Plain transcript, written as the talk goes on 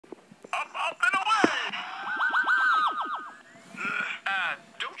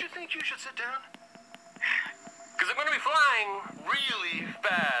you should sit down? Because I'm going to be flying really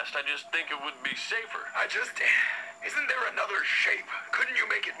fast. I just think it would be safer. Isn't there another shape? Couldn't you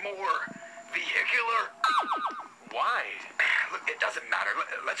make it more vehicular? Why? Look, it doesn't matter.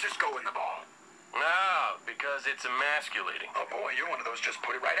 Let's just go in the ball. No, because it's emasculating. Oh boy, you're one of those just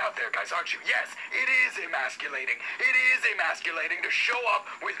put it right out there guys, aren't you? Yes, it is emasculating. It is emasculating to show up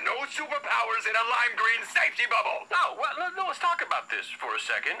with no superpowers in a lime green safety bubble. No, well, no, let's talk about this for a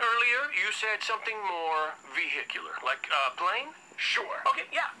second. Earlier, you said something more vehicular, like a plane? Sure. Okay,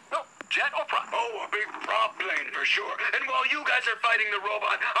 yeah, no, jet or prop? Oh, a big prop plane for sure. And while you guys are fighting the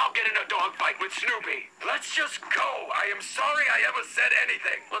robot, I'll get in a dogfight with Snoopy. Let's just go. I am sorry I ever said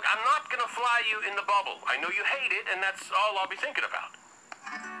anything. Look, I'm not gonna fly you in the bubble. I know you hate it, and that's all I'll be thinking about.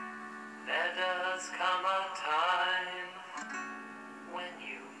 There does come a time when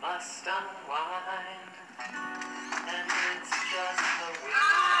you must unwind, and it's just the wind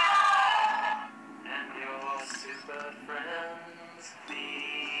and your super friends be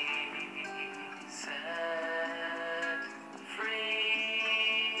set free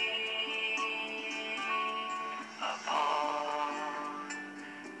upon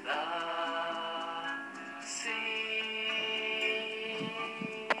the sea.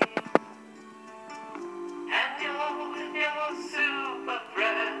 And your super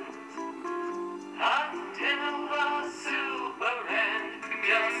friends until the super end.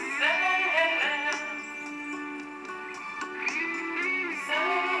 Just sailing,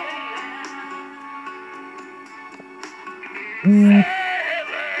 sailing, sailing.